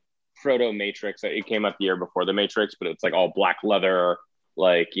like proto Matrix. It came out the year before the Matrix, but it's like all black leather,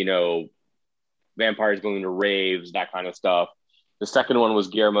 like, you know, vampires going to raves, that kind of stuff. The second one was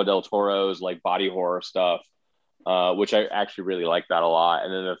Guillermo del Toro's like body horror stuff, which I actually really liked that a lot.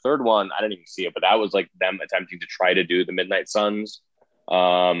 And then the third one, I didn't even see it, but that was like them attempting to try to do the Midnight Suns.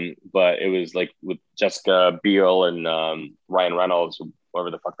 But it was like with Jessica Biel and Ryan Reynolds,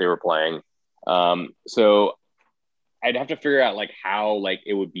 whoever the fuck they were playing. So I'd have to figure out like how like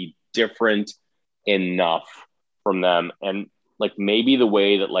it would be different enough from them, and like maybe the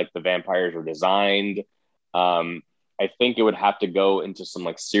way that like the vampires are designed. I think it would have to go into some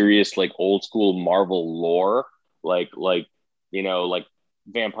like serious like old school Marvel lore, like you know, like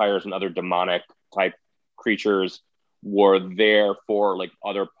vampires and other demonic type creatures were there for like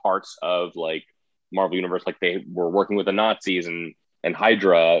other parts of like Marvel Universe, like they were working with the Nazis and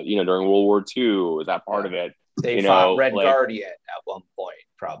Hydra, you know, during World War II. Is that part of it? They fought Red Guardian at one point,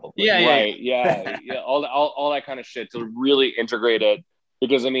 probably. Yeah. All that kind of shit to really integrate it.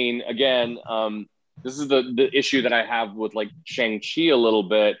 Because I mean, again, this is the issue that I have with like Shang-Chi a little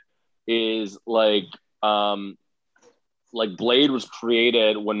bit is like Blade was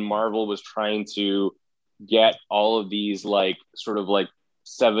created when Marvel was trying to get all of these like sort of like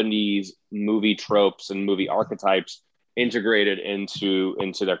 70s movie tropes and movie archetypes integrated into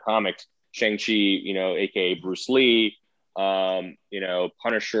their comics. Shang-Chi, you know, aka Bruce Lee, you know,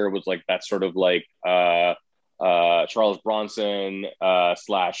 Punisher was like that sort of like Charles Bronson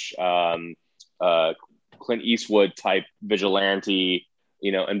slash Clint Eastwood type vigilante,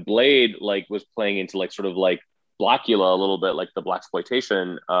 you know, and Blade like was playing into like sort of like Blackula a little bit, like the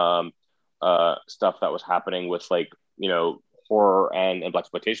blaxploitation stuff that was happening with like, you know, horror and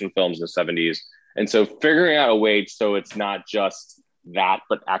blaxploitation films in the 70s. And so figuring out a way so it's not just that,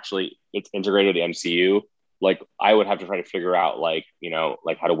 but actually it's integrated the MCU, like I would have to try to figure out like, you know,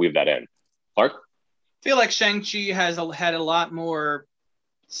 like how to weave that in. Clark? I feel like Shang-Chi had a lot more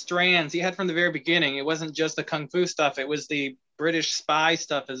strands. He had from the very beginning. It wasn't just the Kung Fu stuff. It was the British spy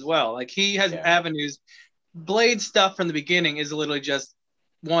stuff as well. Like he has avenues. Blade stuff from the beginning is literally just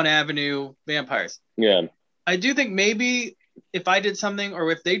one avenue vampires. Yeah. I do think maybe if I did something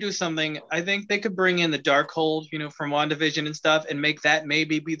or if they do something, I think they could bring in the Darkhold, you know, from WandaVision and stuff and make that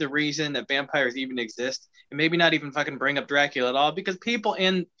maybe be the reason that vampires even exist. And maybe not even fucking bring up Dracula at all, because people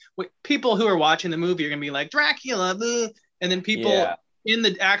who are watching the movie are going to be like, Dracula, blah. And then people in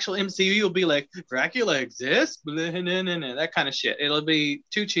the actual MCU will be like, Dracula exists? Blah, nah, nah, nah, that kind of shit. It'll be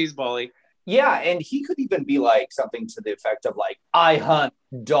too cheeseball-y. Yeah, and he could even be like something to the effect of like, I hunt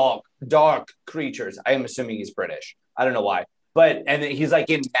dark creatures. I am assuming he's British. I don't know why. But, and then he's like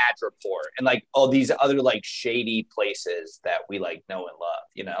in Madripoor and like all these other like shady places that we like know and love,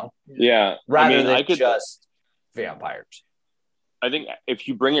 you know? Yeah. Rather than just vampires. I think if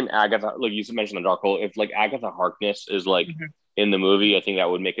you bring in Agatha, like you mentioned the Darkhold, if like Agatha Harkness is like in the movie, I think that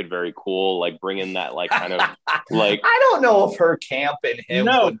would make it very cool. Like bring in that like kind of like. I don't know if her camp and him.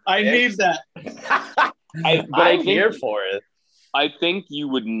 No, I need that. I'm here for it. I think you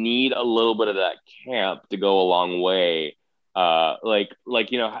would need a little bit of that camp to go a long way. Like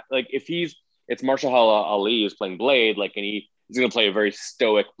you know, like if it's Marshall Ali who's playing Blade, like, and he's gonna play a very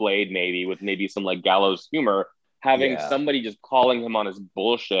stoic Blade, maybe with maybe some like gallows humor. Having somebody just calling him on his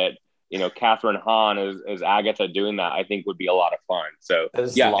bullshit, you know, Catherine Hahn as Agatha doing that, I think would be a lot of fun. So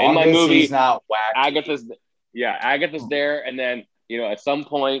in my movie, he's not wacky. Agatha's there, and then you know at some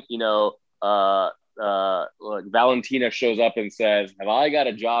point, you know, like Valentina shows up and says, "Have I got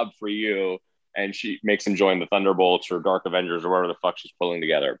a job for you?" And she makes him join the Thunderbolts or Dark Avengers or whatever the fuck she's pulling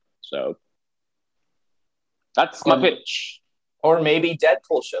together. So that's my pitch. Or maybe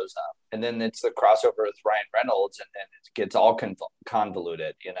Deadpool shows up, and then it's the crossover with Ryan Reynolds, and then it gets all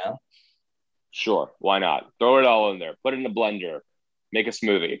convoluted, you know? Sure, why not? Throw it all in there. Put it in a blender. Make a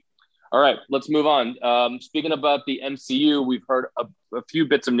smoothie. All right, let's move on. Speaking about the MCU, we've heard a few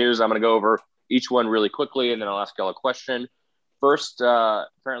bits of news. I'm going to go over each one really quickly, and then I'll ask y'all a question. First,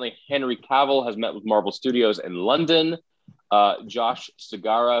 apparently Henry Cavill has met with Marvel Studios in London. Josh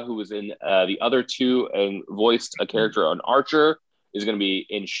Segarra, who was in the other two and voiced a character on Archer, is going to be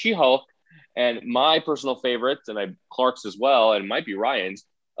in She-Hulk. And my personal favorites, and Clark's as well, and might be Ryan's,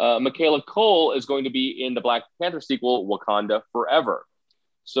 Michaela Cole is going to be in the Black Panther sequel, Wakanda Forever.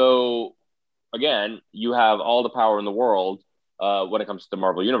 So, again, you have all the power in the world when it comes to the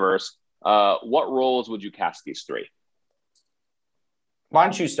Marvel Universe. What roles would you cast these three? Why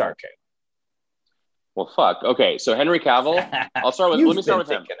don't you start, Kate? Well, fuck. Okay, so Henry Cavill. Let me start with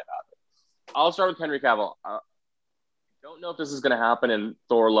him. I'll start with Henry Cavill. I don't know if this is going to happen in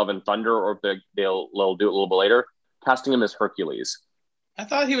Thor: Love and Thunder, or if they'll do it a little bit later. Casting him as Hercules. I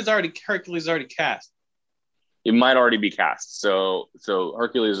thought Hercules already cast. It might already be cast, so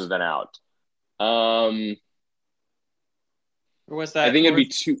Hercules is then out. Or was that? I think it'd be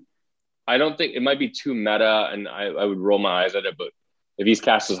too. I don't think it might be too meta, and I would roll my eyes at it. But if he's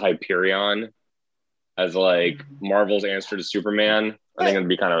cast as Hyperion, as like Marvel's answer to Superman, I think it'd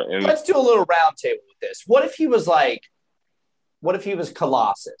be kind of. Let's do a little round table with this. What if he was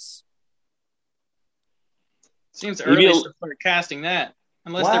Colossus? Seems early to start casting that.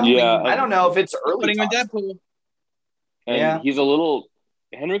 Unless I don't know if it's early. Putting him in Deadpool. And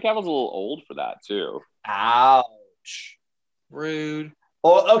Henry Cavill's a little old for that too. Ouch. Rude.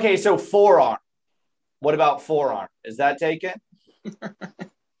 Oh, okay, so Forearm. What about Forearm? Is that taken?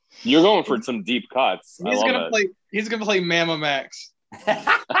 You're going for some deep cuts. He's gonna play Mama Max. No.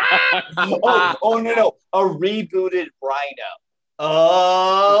 A rebooted Rhino.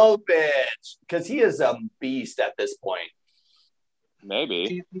 Oh, bitch. Because he is a beast at this point.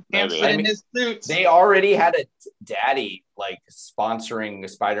 Maybe. He can't fit in his suits. They already had a daddy like sponsoring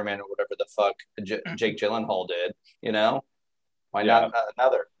Spider-Man or whatever the fuck Jake Gyllenhaal did, you know? Why not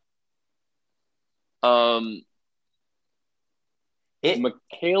another?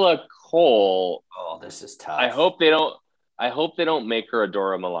 Michaela Cole. Oh, this is tough. I hope they don't make her a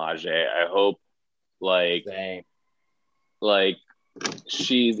Dora Milaje. I hope like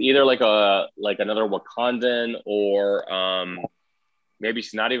she's either like another Wakandan, or maybe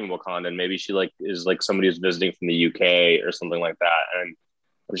she's not even Wakandan. Maybe she is somebody who's visiting from the UK or something like that. And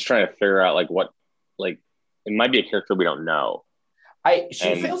I'm just trying to figure out it might be a character we don't know.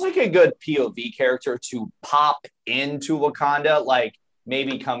 She feels like a good POV character to pop into Wakanda, like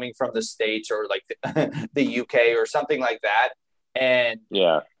maybe coming from the States or like the UK or something like that. And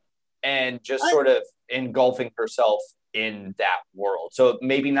just sort of engulfing herself in that world. So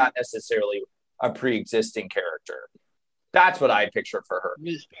maybe not necessarily a pre-existing character. That's what I picture for her,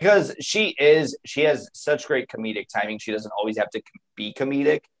 because she has such great comedic timing. She doesn't always have to be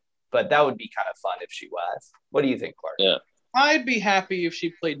comedic, but that would be kind of fun if she was. What do you think, Clark? Yeah. I'd be happy if she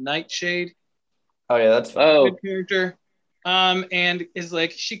played Nightshade. Oh yeah, that's fun. Good character. And is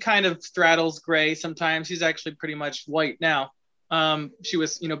she kind of straddles gray sometimes. She's actually pretty much white now. She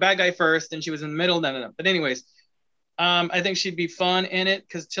was, bad guy first, and she was in the middle. No. But anyways, I think she'd be fun in it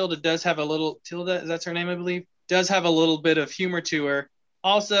because Tilda, that's her name, I believe, does have a little bit of humor to her.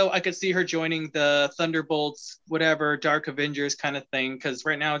 Also, I could see her joining the Thunderbolts, whatever, Dark Avengers kind of thing, because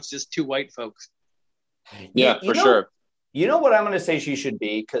right now it's just two white folks. Yeah, for sure. You know what I'm going to say she should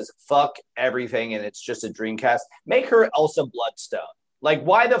be? Because fuck everything, and it's just a Dreamcast. Make her Elsa Bloodstone.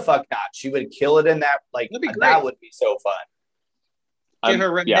 Why the fuck not? She would kill it in that. That'd be great. That would be so fun. Get her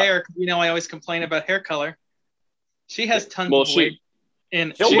red hair. I always complain about hair color. She has tons of wigs.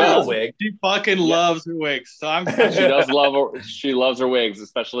 And she'll wear a wig. She fucking loves her wigs. So she loves her wigs,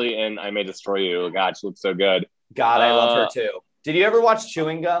 especially in I May Destroy You. God, she looks so good. God, I love her too. Did you ever watch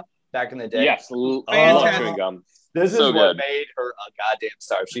Chewing Gum back in the day? Yes, I love Chewing Gum. This is what made her a goddamn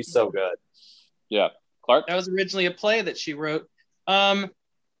star. She's so good. Yeah. Clark? That was originally a play that she wrote. There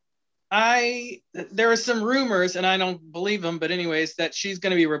are some rumors, and I don't believe them, but anyways, that she's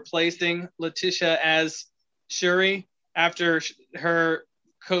going to be replacing Letitia as Shuri after her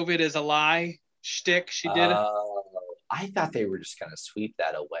COVID is a lie shtick she did. I thought they were just going to sweep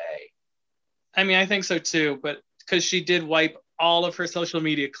that away. I mean, I think so too, but because she did wipe all of her social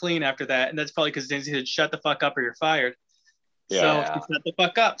media clean after that, and that's probably because Disney said, shut the fuck up or you're fired. Yeah. So she shut the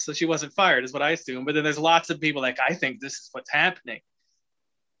fuck up, so she wasn't fired, is what I assume. But then there's lots of people I think this is what's happening.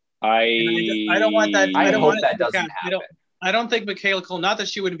 I don't want that. I hope that doesn't happen. I don't think Michaela Cole, not that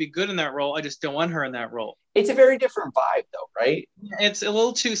she wouldn't be good in that role, I just don't want her in that role. It's a very different vibe though, right? It's a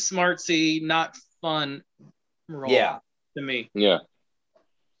little too smartsy, not fun role to me. Yeah.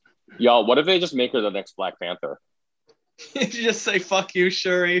 Y'all, what if they just make her the next Black Panther? You just say, fuck you,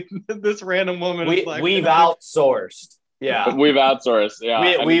 Shuri. This random woman. We've outsourced. Yeah. We've outsourced.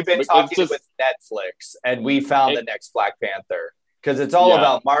 Yeah. We've been talking with Netflix, and we found the next Black Panther. Because it's all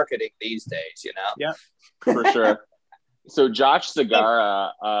about marketing these days, Yeah. For sure. So Josh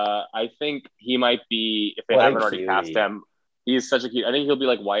Zagara, I think he might be, if they haven't already cast him, He's such a cute. I think he'll be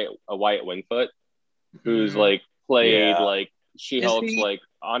like Wyatt Wingfoot, who's like played like She-Hulk's like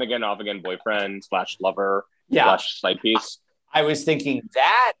on again, off again boyfriend / lover / side piece. I was thinking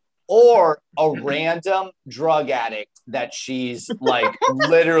that, or a random drug addict that she's like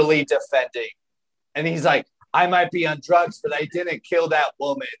literally defending, and he's like, I might be on drugs, but I didn't kill that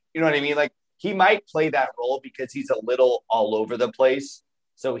woman. You know what I mean? Like, he might play that role because he's a little all over the place.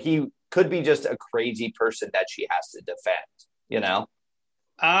 So he could be just a crazy person that she has to defend, you know?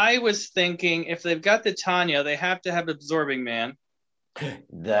 I was thinking if they've got the Tanya, they have to have Absorbing Man.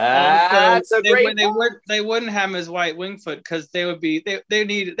 That's a great point. They wouldn't have him as White Wingfoot because they would be they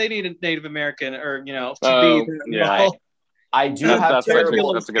need a Native American or to be I do have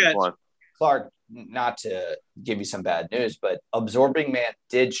terrible. That's a good one. Clark, not to give you some bad news, but Absorbing Man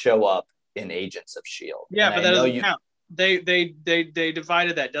did show up in Agents of S.H.I.E.L.D. Yeah, but that doesn't count. They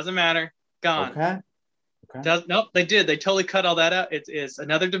divided that. Doesn't matter. Gone. Okay. Nope, they did. They totally cut all that out. It is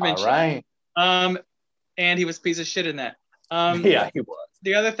another dimension. All right. And he was a piece of shit in that. Yeah, he was.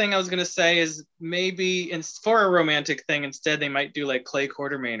 The other thing I was gonna say is maybe for a romantic thing instead they might do like Clay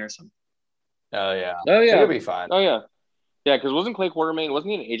Quartermain or something. Oh yeah. It'll be fine. Oh yeah. Yeah, because wasn't Clay Quartermain,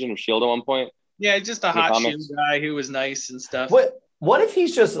 wasn't he an agent of S.H.I.E.L.D. at one point? Yeah, just a hot shoe guy who was nice and stuff. What if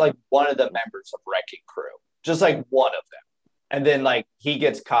he's just like one of the members of Wrecking Crew? Just like one of them. And then like he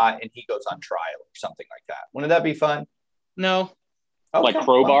gets caught and he goes on trial or something like that. Wouldn't that be fun? No. Okay, like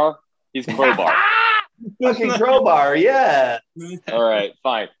Crowbar? He's Crowbar. Fucking Crowbar, yeah. All right,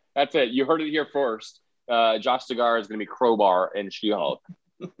 fine. That's it. You heard it here first. Josh Segar is going to be Crowbar in She-Hulk.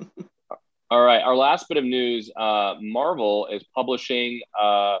 All right, our last bit of news. Marvel is publishing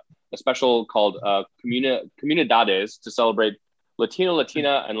a special called Comunidades to celebrate Latino,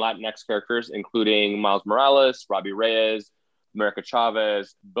 Latina, and Latinx characters, including Miles Morales, Robbie Reyes, America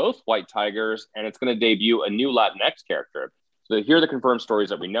Chavez, both white tigers, and it's going to debut a new Latinx character. So here are the confirmed stories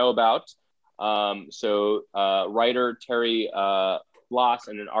that we know about. Writer Terry Bloss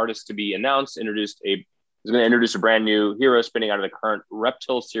and an artist to be announced is going to introduce a brand new hero spinning out of the current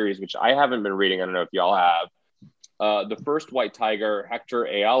Reptile series, which I haven't been reading. I don't know if y'all have. The first white tiger, Hector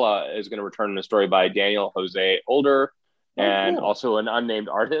Ayala, is going to return in a story by Daniel Jose Older and also an unnamed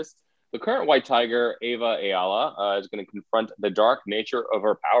artist. The current white tiger, Ava Ayala, is going to confront the dark nature of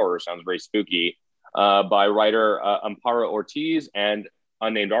her power. Sounds very spooky. By writer Amparo Ortiz and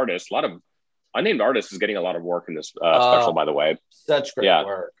unnamed artist. A lot of unnamed artists is getting a lot of work in this special, by the way. Such great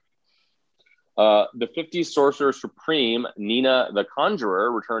work. The 50s Sorcerer Supreme, Nina the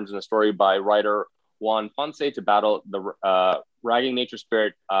Conjurer, returns in a story by writer Juan Ponce to battle the ragging nature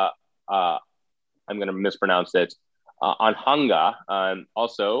spirit. I'm going to mispronounce it. Anhanga,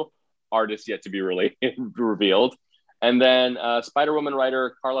 also artist yet to be really revealed. And then Spider-Woman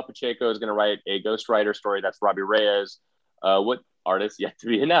writer Carla Pacheco is going to write a Ghost Rider story. That's Robbie Reyes. What artist yet to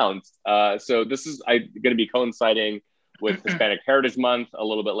be announced? So this is going to be coinciding with Hispanic Heritage Month a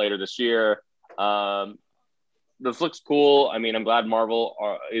little bit later this year. This looks cool. I mean, I'm glad Marvel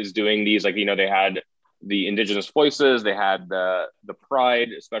is doing these. Like, they had the Indigenous Voices. They had the Pride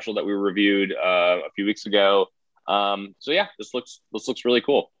special that we reviewed a few weeks ago. So yeah, this looks really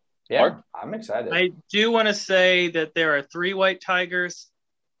cool. Yeah, Mark? I'm excited. I do want to say that there are 3 white tigers.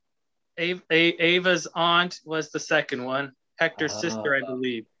 Ava's aunt was the second one. Hector's sister, I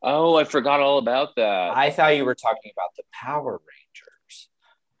believe. Oh, I forgot all about that. I thought you were talking about the Power Rangers.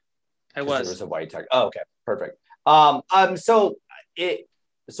 I was. There was a white tiger. Oh, okay, perfect. So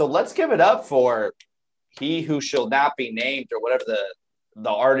let's give it up for He Who Shall Not Be Named, or whatever the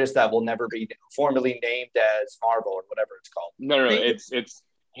artist that will never be formally named as Marvel, or whatever it's called. No, it's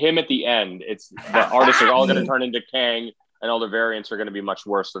him at the end. It's the artists are all going to turn into Kang, and all the variants are going to be much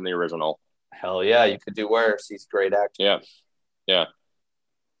worse than the original. Hell yeah, you could do worse. He's a great actor. Yeah.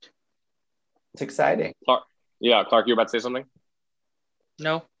 It's exciting. Clark, you about to say something?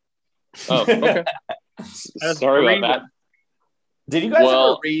 No. Oh, okay. Sorry about that. Did you guys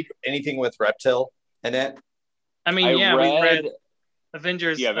ever read anything with Reptile in it? I mean, we read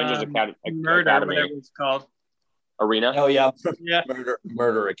Avengers. Yeah, Avengers Academy. Whatever it's called. Arena. Oh yeah, yeah.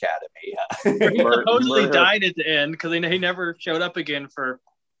 Murder Academy. Yeah. He supposedly died at the end because he never showed up again for.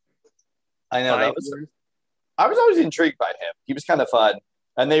 I know I was always intrigued by him. He was kind of fun,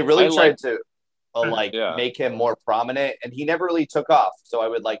 and they really tried to make him more prominent, and he never really took off. So I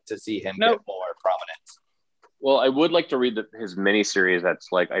would like to see him get more prominence. Well, I would like to read his miniseries. That's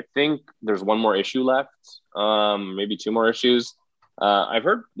I think there's one more issue left, maybe 2 more issues. I've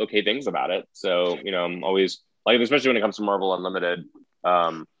heard okay things about it, so I'm always especially when it comes to Marvel Unlimited.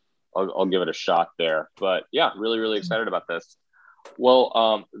 I'll give it a shot there. But yeah, really, really excited about this.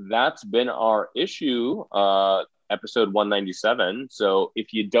 Well, that's been our issue episode 197. So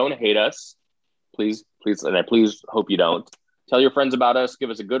if you don't hate us, please, and I please hope you don't, tell your friends about us. Give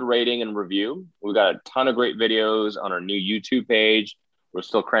us a good rating and review. We've got a ton of great videos on our new YouTube page. We're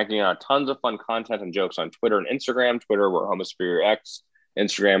still cranking out tons of fun content and jokes on Twitter and Instagram. Twitter, we're Homosphere X.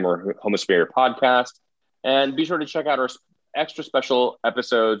 Instagram, we're Homosphere Podcast. And be sure to check out our extra special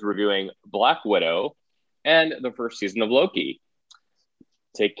episodes reviewing Black Widow and the first season of Loki.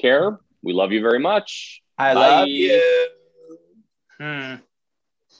 Take care. We love you very much. I Bye. love you.